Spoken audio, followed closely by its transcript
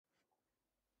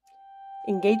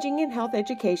Engaging in health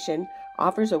education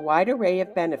offers a wide array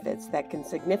of benefits that can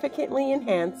significantly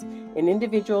enhance an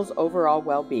individual's overall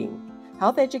well-being.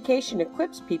 Health education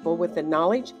equips people with the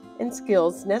knowledge and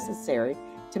skills necessary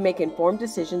to make informed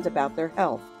decisions about their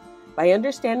health. By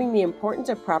understanding the importance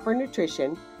of proper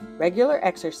nutrition, regular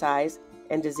exercise,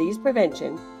 and disease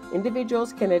prevention,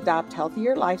 individuals can adopt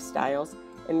healthier lifestyles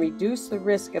and reduce the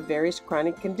risk of various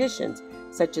chronic conditions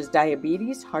such as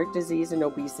diabetes, heart disease, and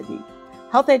obesity.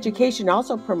 Health education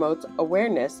also promotes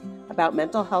awareness about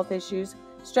mental health issues,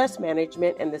 stress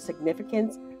management, and the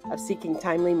significance of seeking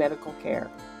timely medical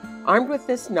care. Armed with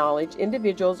this knowledge,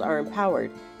 individuals are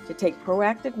empowered to take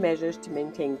proactive measures to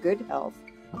maintain good health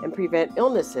and prevent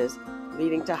illnesses,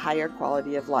 leading to higher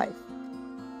quality of life.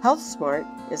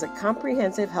 HealthSmart is a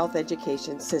comprehensive health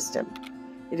education system.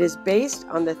 It is based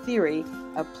on the theory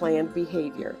of planned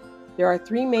behavior. There are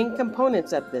three main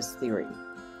components of this theory.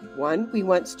 1, we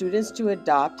want students to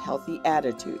adopt healthy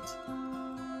attitudes.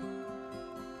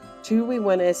 2, we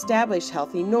want to establish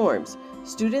healthy norms.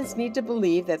 Students need to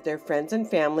believe that their friends and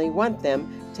family want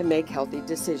them to make healthy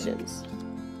decisions.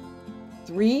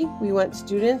 3, we want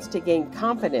students to gain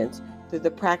confidence through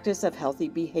the practice of healthy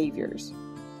behaviors.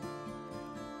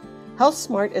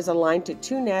 HealthSmart is aligned to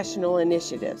 2 national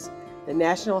initiatives, the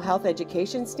National Health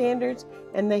Education Standards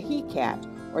and the HECAT,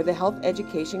 or the Health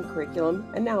Education Curriculum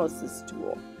Analysis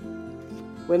Tool.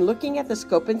 When looking at the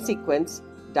scope and sequence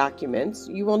documents,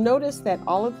 you will notice that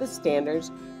all of the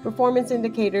standards, performance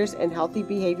indicators, and healthy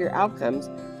behavior outcomes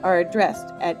are addressed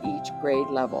at each grade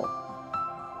level.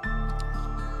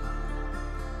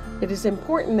 It is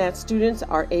important that students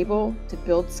are able to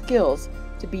build skills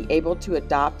to be able to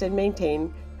adopt and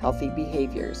maintain healthy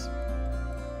behaviors.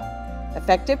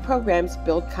 Effective programs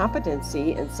build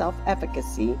competency and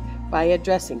self-efficacy by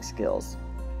addressing skills.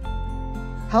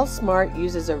 HealthSmart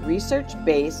uses a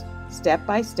research-based,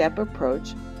 step-by-step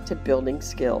approach to building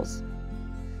skills.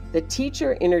 The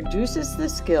teacher introduces the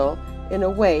skill in a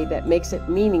way that makes it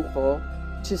meaningful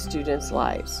to students'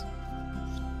 lives.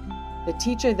 The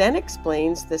teacher then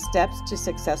explains the steps to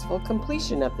successful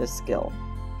completion of the skill.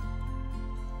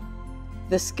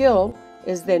 The skill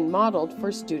is then modeled for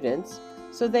students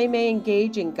so they may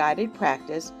engage in guided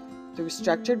practice through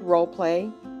structured role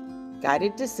play,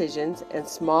 guided decisions, and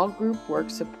small group work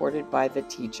supported by the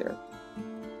teacher.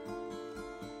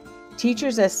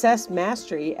 Teachers assess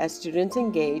mastery as students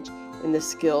engage in the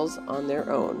skills on their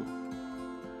own.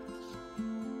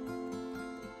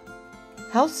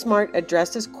 HealthSmart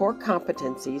addresses core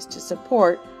competencies to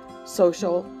support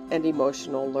social and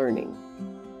emotional learning.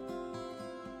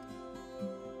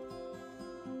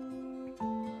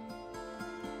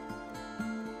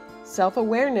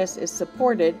 Self-awareness is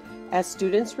supported as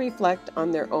students reflect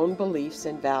on their own beliefs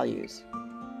and values.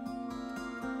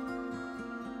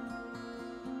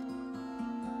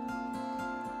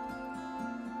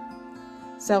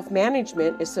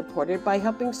 Self-management is supported by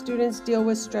helping students deal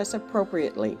with stress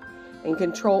appropriately and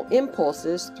control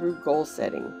impulses through goal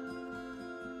setting.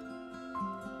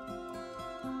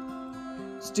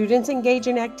 Students engage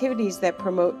in activities that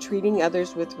promote treating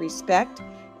others with respect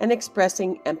and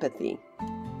expressing empathy.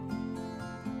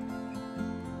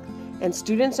 And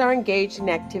students are engaged in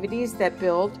activities that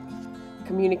build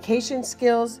communication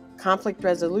skills, conflict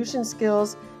resolution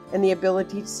skills, and the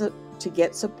ability to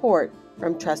get support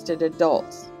from trusted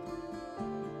adults.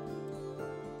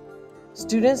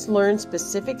 Students learn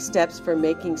specific steps for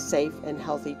making safe and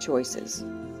healthy choices.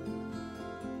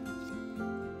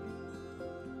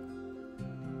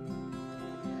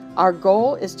 Our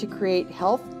goal is to create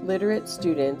health-literate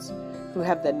students who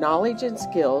have the knowledge and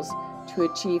skills to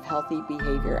achieve healthy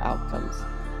behavior outcomes.